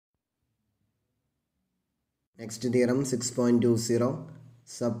Next theorem 6.20.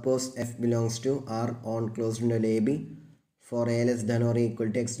 Suppose f belongs to R on closed interval AB for a less than or equal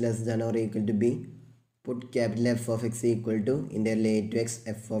to x less than or equal to b. Put capital F of x equal to interval a to x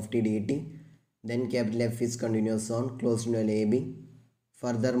f of t dt. Then capital F is continuous on closed interval AB.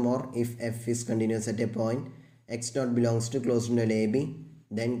 Furthermore, if f is continuous at a point x naught belongs to closed interval AB,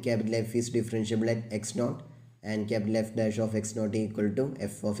 then capital F is differentiable at x naught and capital F dash of x naught equal to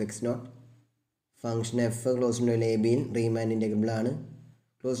f of x naught. Function f closed interval AB യിൽ Riemann integrable ആണ്.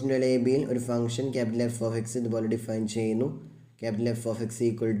 Closed interval AB യിൽ ഒരു function capital F of X ഇതുപോലെ define ചെയ്യുന്നു. Capital F of X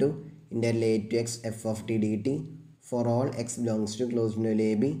equal to integral A to X F of T D T for all X belongs to closed interval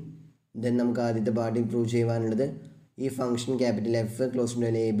A B. Then നമുക്ക് ആദ്യത്തെ പാർട്ടിൽ prove ചെയ്യുവാനുള്ളത് ഈ function capital F closed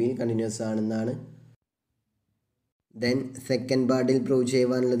interval A ബിയിൽ continuous ആണെന്നാണ്. Then second പാർട്ടിൽ prove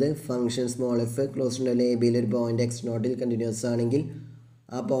ചെയ്യുവാനുള്ളത് function small F closed interval A ബിയിൽ ഒരു point X നോട്ടിൽ കണ്ടിന്യൂസ് ആണെങ്കിൽ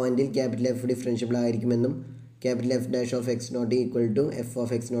ആ പോയിന്റിൽ ക്യാപിറ്റൽ എഫ് ഡിഫറൻഷ്യബിൾ ആയിരിക്കുമെന്നും capital F dash of X not equal to F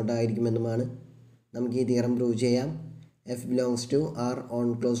of X not ആയിരിക്കുമെന്നുമാണ്. നമുക്ക് ഈ തിയറം പ്രൂവ് ചെയ്യാം. F belongs to R on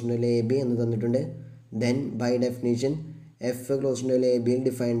closed interval A B എന്ന് തന്നിട്ടുണ്ട്. Then bye definition F closed interval A ബിയിൽ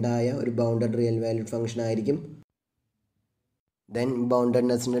defined ആയ ഒരു bounded real valued function ആയിരിക്കും. Then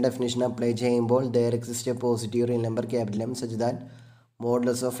ബൗണ്ടഡ്നെസ്സിൻ്റെ definition apply ചെയ്യുമ്പോൾ there exist A positive real number capital M such that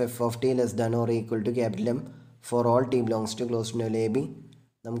modulus of F of T less than or equal to capital M for all T belongs to closed interval A B.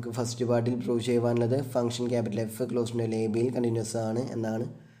 നമുക്ക് first പാർട്ടിൽ prove ചെയ്യുവാനുള്ളത് function capital F closed interval A ബിയിൽ continuous ആണ് എന്നാണ്.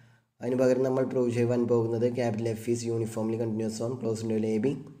 അതിന് പകരം നമ്മൾ prove ചെയ്യുവാൻ പോകുന്നത് capital F is uniformly continuous on closed interval A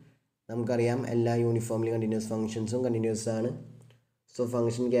B. നമുക്കറിയാം എല്ലാ യൂണിഫോംലി കണ്ടിന്യൂസ് ഫംഗ്ഷൻസും കണ്ടിന്യൂസ് ആണ്. So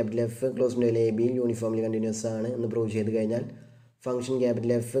function capital F closed interval A ബിയിൽ യൂണിഫോംലി കണ്ടിന്യൂസ് ആണ് എന്ന് പ്രൂവ് ചെയ്ത് കഴിഞ്ഞാൽ function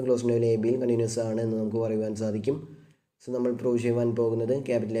capital F closed interval A ബിയിൽ കണ്ടിന്യൂസ് ആണ് എന്ന് നമുക്ക് പറയുവാൻ സാധിക്കും. സോ നമ്മൾ പ്രൂവ് ചെയ്യുവാൻ പോകുന്നത്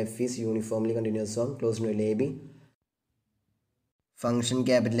capital F is uniformly continuous on closed interval A B. Function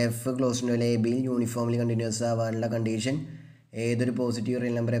capital F closed interval A ബിയിൽ യൂണിഫോംലി കണ്ടിന്യൂസ് ആവാനുള്ള കണ്ടീഷൻ ഏതൊരു positive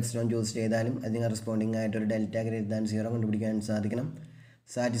real number epsilon choose ചെയ്താലും അതിന് കറസ്പോണ്ടിങ് ആയിട്ടൊരു ഡെൽറ്റ ഗ്രേറ്റർ ദാൻ 0 കണ്ടുപിടിക്കാൻ സാധിക്കണം.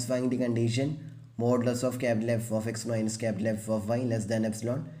 Satisfying the condition modulus of capital F of X minus capital F of Y less than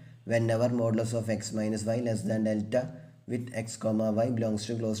epsilon when ever modulus of X minus Y less than delta with X comma Y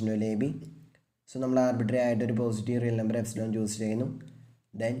belongs to closed interval A B. So നമ്മൾ arbitrary ആയിട്ടൊരു positive real number epsilon choose ചെയ്യുന്നു.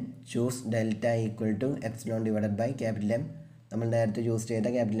 Then choose delta equal to epsilon divided by capital M. നമ്മൾ നേരത്തെ choose ചെയ്ത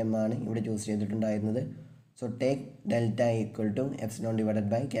capital M ആണ് ഇവിടെ choose ചെയ്തിട്ടുണ്ടായിരുന്നത്. So take delta equal to epsilon divided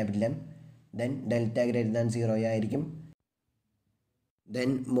by capital M. Then delta greater than 0 ആയിരിക്കും.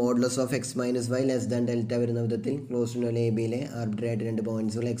 Then modulus of X minus Y less than delta വരുന്ന വിധത്തിൽ closed interval A ബിയിലെ ആർബിട്രറി ആയിട്ട് രണ്ട്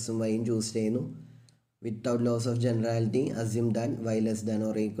പോയിന്റ്സുകൾ എക്സും വൈയും ചൂസ് ചെയ്യുന്നു. Without loss of generality assume than Y less than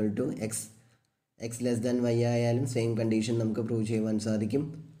or equal to X. X less than Y ആയാലും same condition നമുക്ക് prove ചെയ്യുവാൻ സാധിക്കും.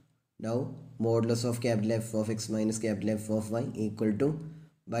 Now modulus of capital F of x minus capital F of y equal to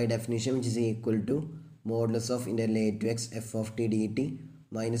by definition which is equal to modulus of integral a to x f of t dt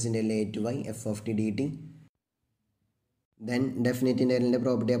minus integral a to y f of t dt. Then definite integral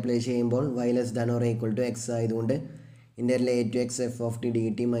property apply ചെയ്യുമ്പോൾ y less than or equal to x ആയതുകൊണ്ട് integral a to x f of t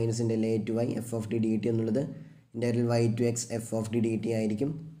dt minus integral a to y f of t dt എന്നുള്ളത് integral y to x f of t dt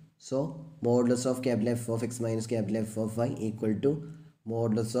ആയിരിക്കും. So modulus of capital F of x minus capital F of y equal to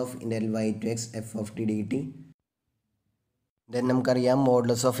modulus of integral y to x f of t dt. Then നമുക്കറിയാം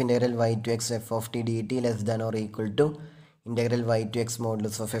modulus of integral y to x f of t dt less than or equal to integral y to x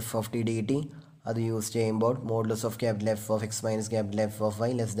modulus of f of t dt. അത് use ചെയ്യുമ്പോൾ modulus of capital F of x minus capital F of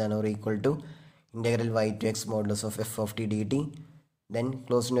y less than or equal to integral y to x modulus of f of t dt. Then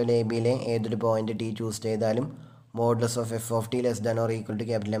closed interval A ബിയിലെ ഏതൊരു point t choose ചെയ്താലും modulus of f of t less than or equal to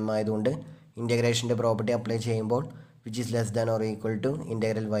capital M ആയതുകൊണ്ട് ഇൻ്റഗ്രേഷൻ്റെ property apply ചെയ്യുമ്പോൾ which is less than or equal to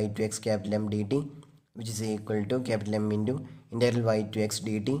integral y to x capital M dt which is equal to capital M into integral y to x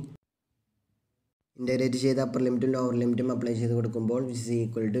dt. Integrate ചെയ്ത upper ലിമിറ്റും lower ലിമിറ്റും apply ചെയ്ത് കൊടുക്കുമ്പോൾ which is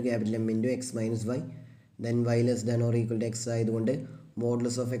equal to capital M into x minus y. then y less than or equal to x ആയതുകൊണ്ട്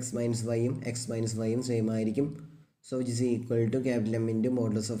modulus of x minus y യും x minus y യും same ആയിരിക്കും. so which is equal to capital M into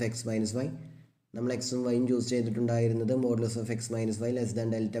modulus of x minus y. നമ്മൾ എക്സും വൈയും choose ചെയ്തിട്ടുണ്ടായിരുന്നത് modulus of x minus y less than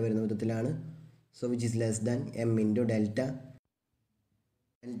delta വരുന്ന വിധത്തിലാണ്. So which is less than m into delta.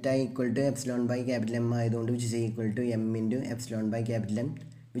 Delta equal to epsilon by capital M ആയതുകൊണ്ട് which is equal to m into epsilon by capital M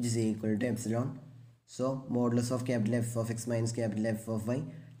which is equal to epsilon. So modulus of capital F of x minus capital F of y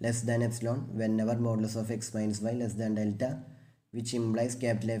less than epsilon whenever modulus of x minus y less than delta which implies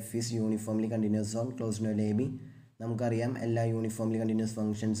capital F is uniformly continuous on closed interval a b. നമുക്കറിയാം എല്ലാ uniformly continuous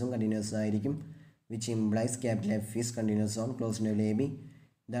ഫംഗ്ഷൻസും continuous ആയിരിക്കും. which implies capital F is continuous on closed interval a b.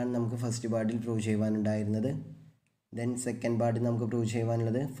 ഇതാണ് നമുക്ക് first പാർട്ടിൽ prove ചെയ്യുവാനുണ്ടായിരുന്നത്. Then second പാർട്ടിൽ നമുക്ക് prove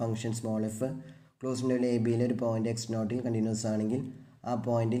ചെയ്യുവാനുള്ളത് function small F closed interval A ബിയിലെ ഒരു പോയിന്റ് എക്സ് നോട്ടിൽ കണ്ടിന്യൂസ് ആണെങ്കിൽ ആ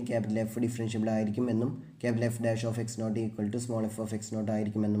പോയിന്റിൽ ക്യാപിറ്റൽ എഫ് ഡിഫറൻഷ്യബിൾ ആയിരിക്കും എന്നും capital F dash of X not equal to small F of X not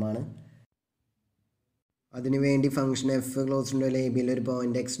ആയിരിക്കുമെന്നുമാണ്. അതിനുവേണ്ടി ഫംഗ്ഷൻ എഫ് ക്ലോസ്ഡ് എ ബിയിൽ ഒരു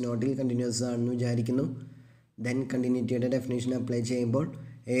പോയിന്റ് എക്സ് നോട്ടിൽ കണ്ടിന്യൂസ് ആണെന്ന് വിചാരിക്കുന്നു. ദെൻ കണ്ടിന്യൂറ്റിയുടെ ഡെഫിനേഷൻ അപ്ലൈ ചെയ്യുമ്പോൾ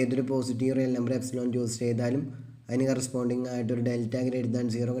ഏതൊരു positive real number epsilon choose ചെയ്താലും അതിന് കറസ്പോണ്ടിങ് ആയിട്ടൊരു ഡെൽറ്റ ഗ്രേറ്റർ ദാൻ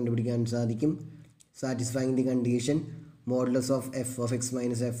 0 കണ്ടുപിടിക്കാൻ സാധിക്കും. Satisfying the condition modulus of F of X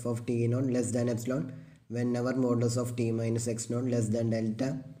minus F of T not less than epsilon whenever modulus of t minus x naught less than delta.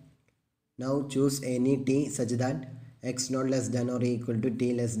 Now choose any t such that x naught less than or equal to t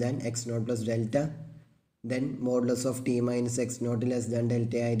less than x naught plus delta. Then modulus of t minus x naught less than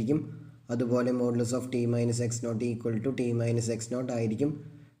delta ആയിരിക്കും. അതുപോലെ modulus of t minus x naught equal to t minus x naught ആയിരിക്കും.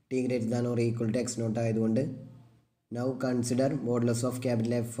 t greater than or equal to x naught ആയതുകൊണ്ട്. Now consider modulus of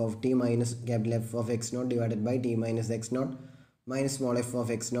capital F of t minus capital F of x naught divided by t minus x naught minus small f of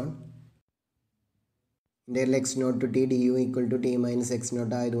x naught. Integral x naught to t du equal to t minus x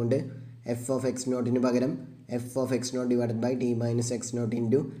naught ആയതുകൊണ്ട് f of x naught പകരം f of x naught divided by t minus x naught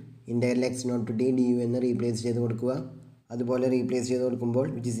into integral x naught to t du എന്ന് replace ചെയ്ത് കൊടുക്കുക. അതുപോലെ replace ചെയ്ത് കൊടുക്കുമ്പോൾ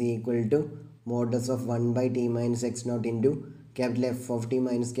which is equal to modulus of 1 by t minus x naught into capital F of t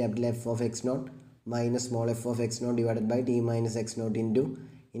minus capital F of x naught minus small f of x naught divided by t minus x naught into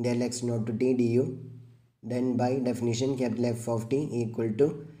integral x naught to t du. Then by definition capital F of t equal to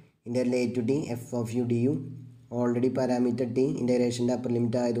integral a to t f of u du. Already parameter T ഇൻ്റഗ്രേഷൻ്റെ upper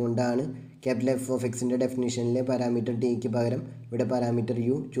limit ആയതുകൊണ്ടാണ് capital F of എക്സിൻ്റെ ഡെഫിനിഷനിലെ parameter tick പകരം ഇവിടെ parameter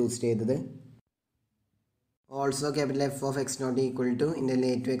you choose ചെയ്തത്. Also capital F of X not equal to integral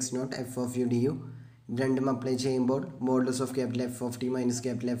A to X not F of U D U. രണ്ടും apply ചെയ്യുമ്പോൾ modulus of capital F of T minus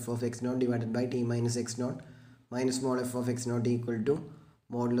capital F of X not divided by T minus X nought minus small F of X not equal to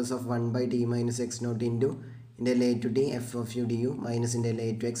modulus of 1 by t minus x naught into integral a to t f of u du minus integral a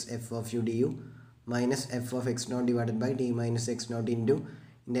to x f of u du minus f of x naught divided by t minus x naught into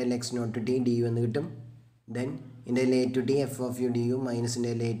integral x naught to t du എന്ന് കിട്ടും. Then integral a to t f of u du minus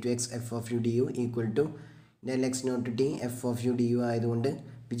integral a to x f of u du equal to integral x naught to t f of u du ആയതുകൊണ്ട്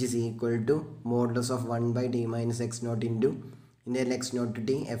which is equal to modulus of 1 by t minus x naught into integral x naught to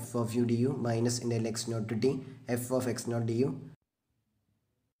t f of u du minus integral x naught to t f of x naught du.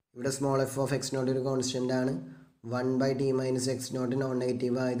 ഇവിടെ small F of X not ഒരു constant ആണ്. 1 by t minus x naught non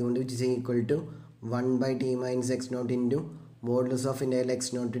negative ആയതുകൊണ്ട് which is equal to 1 by t minus x naught into modulus of integral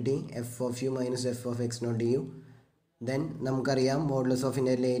X not T F of U minus F of X not you. Then നമുക്കറിയാം modulus of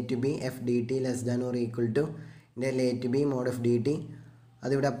integral A to B F D T less than or equal to integral A to B mode F D T.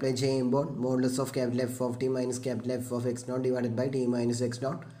 അതിവിടെ apply ചെയ്യുമ്പോൾ modulus of capital F of T minus capital F of X not divided by T minus X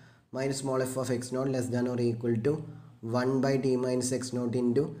nought minus small F of X not less than or equal to 1 by t minus x naught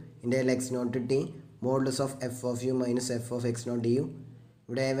into integral x naught to t modulus of f of u minus f of x naught du.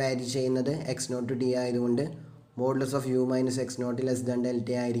 ഇവിടെ വാരി ചെയ്യുന്നത് x naught to t ആയതുകൊണ്ട് modulus of u minus x naught less than delta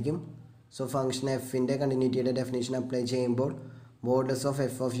ആയിരിക്കും. So function എഫിൻ്റെ കണ്ടിന്യൂറ്റിയുടെ definition apply ചെയ്യുമ്പോൾ modulus of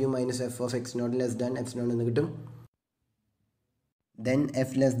f of u minus f of x naught less than epsilon എന്ന് കിട്ടും. Then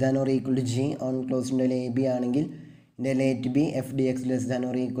F less than or equal to G on close interval A B ആണെങ്കിൽ interval A to B F D X less than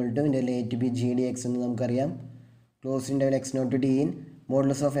or equal to interval A to B G D X എന്ന് നമുക്കറിയാം. Close interval X not to T in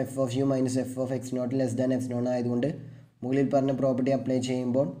modulus of F of U minus F of X not less than epsilon ആയതുകൊണ്ട് മുകളിൽ പറഞ്ഞ property apply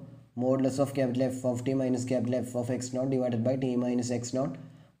ചെയ്യുമ്പോൾ modulus of capital F of T minus capital F of X not divided by T minus X nought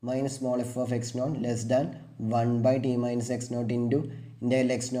minus small F of X not less than 1 by t minus X naught into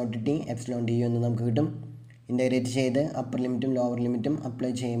integral X not T epsilon D U എന്ന് നമുക്ക് കിട്ടും. Integrate ചെയ്ത് upper ലിമിറ്റും lower ലിമിറ്റും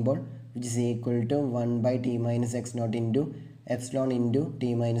apply ചെയ്യുമ്പോൾ which is equal to 1 by t minus X naught into epsilon into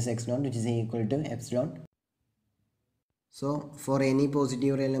T minus X not which is equal to epsilon. So for any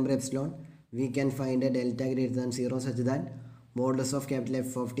positive real number epsilon, we can find a delta greater than 0 such that modulus of capital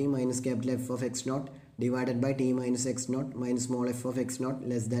F of t minus capital F of x naught divided by t minus x naught minus small f of x naught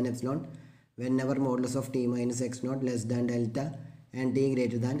less than epsilon whenever modulus of t minus x naught less than delta and t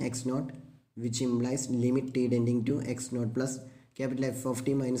greater than x naught, which implies limit t tending to x naught plus capital F of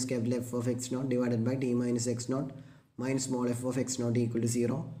t minus capital F of x naught divided by t minus x naught minus small f of x naught equal to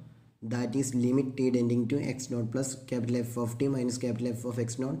 0. That is limit t tending to x naught plus capital F of t minus capital F of x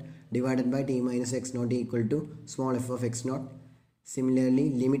naught divided by t minus x naught equal to small f of x naught. Similarly,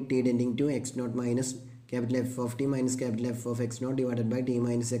 limit t tending to x naught minus capital F of t minus capital F of x naught divided by t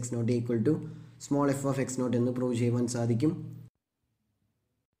minus x naught equal to small f of x naught എന്ന് prove ചെയ്യുവാൻ സാധിക്കും.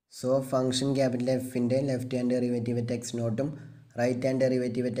 So function capital എഫിൻ്റെ left hand derivative at X നോട്ടും right hand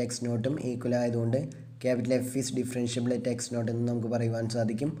derivative at X നോട്ടും equal ആയതുകൊണ്ട് capital F is differentiable at X not എന്ന് നമുക്ക് പറയുവാൻ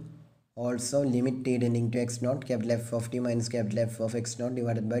സാധിക്കും. Also limit t tending to x naught capital F of t minus capital F of x naught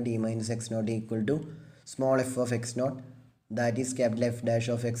divided by t minus x naught equal to small f of x naught, that is capital F dash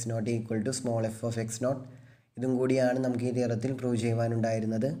of x naught equal to small f of x naught. ഇതും കൂടിയാണ് നമുക്ക് ഈ തിയറത്തിൽ prove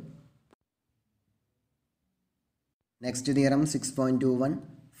ചെയ്യുവാനുണ്ടായിരുന്നത്. Next theorem 6.21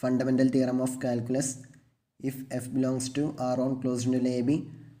 fundamental theorem of calculus. If F belongs to R on closed interval A B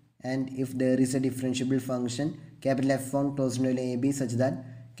and if there is a differentiable function capital F on closed interval a b such that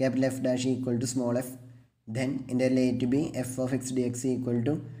capital F dash equal to small f, then interval a to b f of x dx equal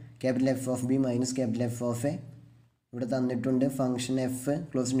to capital F of b minus capital F of a. ഇവിടെ തന്നിട്ടുണ്ട് function F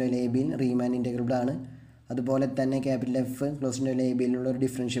closed interval A ബിയിൽ റീമാൻ integrable ആണ്. അതുപോലെ തന്നെ capital F closed interval A ബിയിലുള്ള ഒരു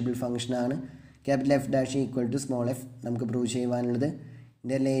differentiable ഫംഗ്ഷനാണ്. Capital F dash equal to small F നമുക്ക് prove ചെയ്യുവാനുള്ളത്.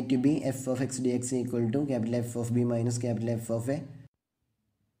 Interval A to B F of X D X equal to capital F of B minus capital F of A.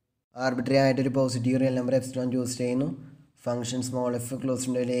 Arbitrary ആയിട്ടൊരു positive real number epsilon choose ചെയ്യുന്നു. Function small F closed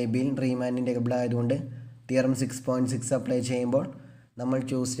interval A ബിയിൽ റീമാൻ integrable ആയതുകൊണ്ട് theorem 6.6 apply ചെയ്യുമ്പോൾ നമ്മൾ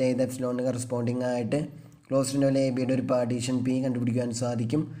choose ചെയ്ത എപ്സിലോണിന് corresponding ആയിട്ട് closed interval A ബിയുടെ ഒരു പാർട്ടീഷൻ പി കണ്ടുപിടിക്കാൻ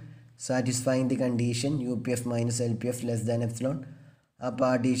സാധിക്കും. Satisfying the condition U P F minus L P F less than epsilon. ആ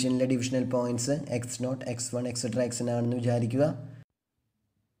പാർട്ടീഷനിലെ divisional points x0, x1, etcetera xn ആണെന്ന് വിചാരിക്കുക.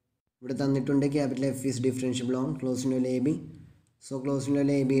 ഇവിടെ തന്നിട്ടുണ്ട് capital F is differentiable on closed interval A B. So closed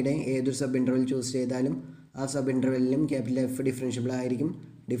interval A ബിയുടെ ഏതൊരു sub interval choose ചെയ്താലും ആ sub ഇൻ്റർവെല്ലിലും capital F differentiable ആയിരിക്കും.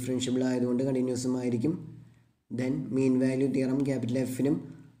 ഡിഫറൻഷ്യബിൾ ആയതുകൊണ്ട് കണ്ടിന്യൂസും ആയിരിക്കും. Then mean value theorem capital എഫിനും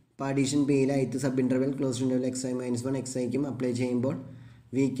പാർട്ടീഷൻ പിയിലെ ith sub interval closed interval X I minus 1 X ഐക്കും apply ചെയ്യുമ്പോൾ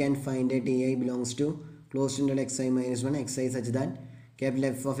we can find A T I belongs to closed interval X I minus 1 X I such that capital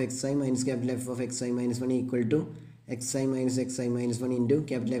F of xi minus capital F of xi minus 1 equal to xi minus 1 into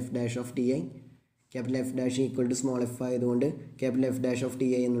capital F dash of ti. Capital F dash equal to small f ആയതുകൊണ്ട് capital F dash of ti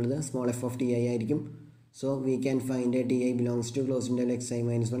എന്നുള്ളത് small f of ti ആയിരിക്കും. So we can find a ti belongs to closed interval xi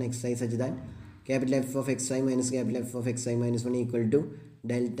minus 1 xi such that capital F of xi minus capital F of xi minus 1 equal to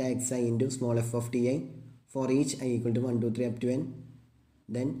delta xi into small f of ti for each I equal to 1, 2, 3 up to n.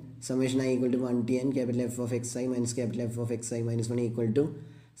 Then summation I equal to 1 to n capital F of xi minus capital F of xi minus 1 equal to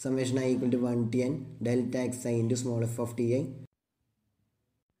summation I equal to 1 to n delta xi into small f of ti.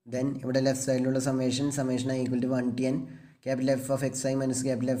 Then ഇവിടെ left സൈഡിലുള്ള summation I equal to 1 to n capital F of xi minus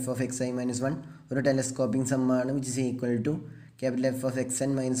capital F of xi minus 1 ഒരു ടെലസ്കോപ്പിംഗ് സമ്മാണ് which is equal to capital F of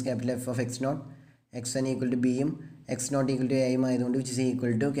xn minus capital F of x0. xn equal to b യും x0 equal to a യും ആയതുകൊണ്ട് which is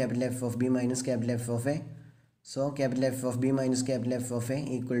equal to capital F of b minus capital F of a. So capital F of b minus capital F of a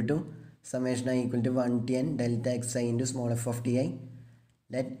equal to summation I equal to 1 to n delta xi into small f of ti.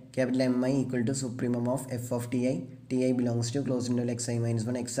 Let capital Mi equal to supremum of f of ti. Ti belongs to closed interval xi minus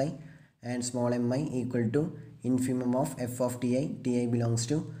 1 xi and small mi equal to infimum of f of ti. Ti belongs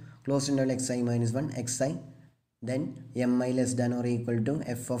to closed interval xi minus 1 xi. Then mi less than or equal to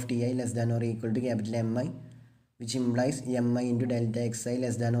f of ti less than or equal to capital Mi, which implies mi into delta xi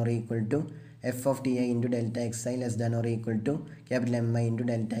less than or equal to f of ti into delta xi less than or equal to capital Mi into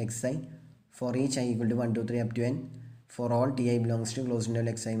delta xi for each I equal to 1, 2, 3 up to n for all ti belongs to closed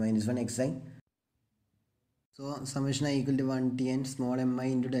interval xi minus 1 xi. So summation I equal to 1 to n small mi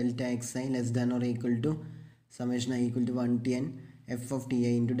into delta xi less than or equal to summation I equal to 1 to n f of ti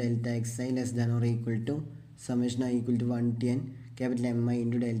into delta xi less than or equal to summation I equal to 1 to n capital Mi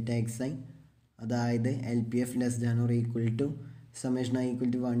into delta xi. അതായത് L P F less than or equal to summation I equal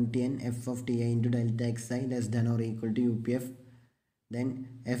to 1 to n f of ti into delta xi less than or equal to UPF. Then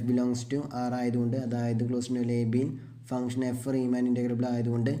f belongs to r ആയതുകൊണ്ട് അതായത് closed interval A ബിയിൽ function F റീമാൻ integrable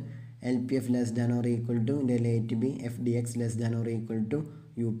ആയതുകൊണ്ട് L P F less than or equal to interval A to B F D X less than or equal to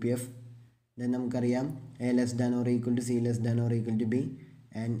UPF. Then നമുക്കറിയാം A less than or equal to C less than or equal to B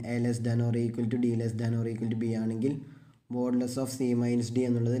and A less than or equal to D less than or equal to B ആണെങ്കിൽ modulus of C minus D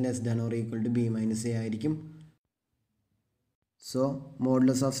എന്നുള്ളത് less than or equal to B minus A ആയിരിക്കും. So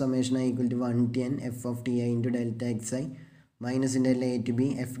modulus of summation I equal to 1 to n f of ti into delta xi minus interval a to b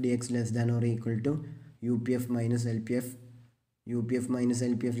f dx less than or equal to UPF minus LPF. UPF minus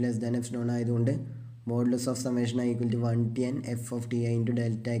LPF less than epsilon ആയതുകൊണ്ട് modulus of summation I equal to 1 to n f of ti into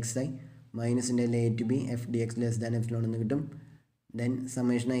delta xi minus interval a to b f dx less than epsilon എന്ന് കിട്ടും. Then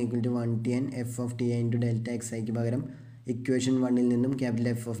summation I equal to 1 to n f of ti into delta xi പകരം equation 1ൽ നിന്നും capital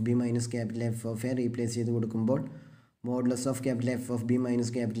F of b minus capital F of a replace ചെയ്ത് കൊടുക്കുമ്പോൾ modulus of capital F of b minus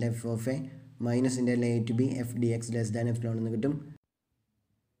capital F of a minus interval a to b f dx less than epsilon എന്ന് കിട്ടും.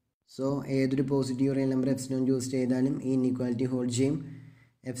 So ഏതൊരു positive real number epsilon choose ചെയ്താലും ഈ inequality hold ചെയ്യും.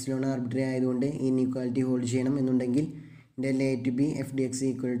 Epsilon arbitrary ആയതുകൊണ്ട് ഈ inequality hold ചെയ്യണം എന്നുണ്ടെങ്കിൽ interval a to b f dx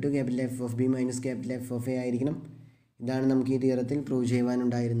equal to capital F of b minus capital F of a ആയിരിക്കണം. ഇതാണ് നമുക്ക് ഈ തിയറത്തിൽ പ്രൂവ്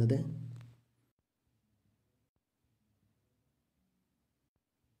ചെയ്യുവാനുണ്ടായിരുന്നത്.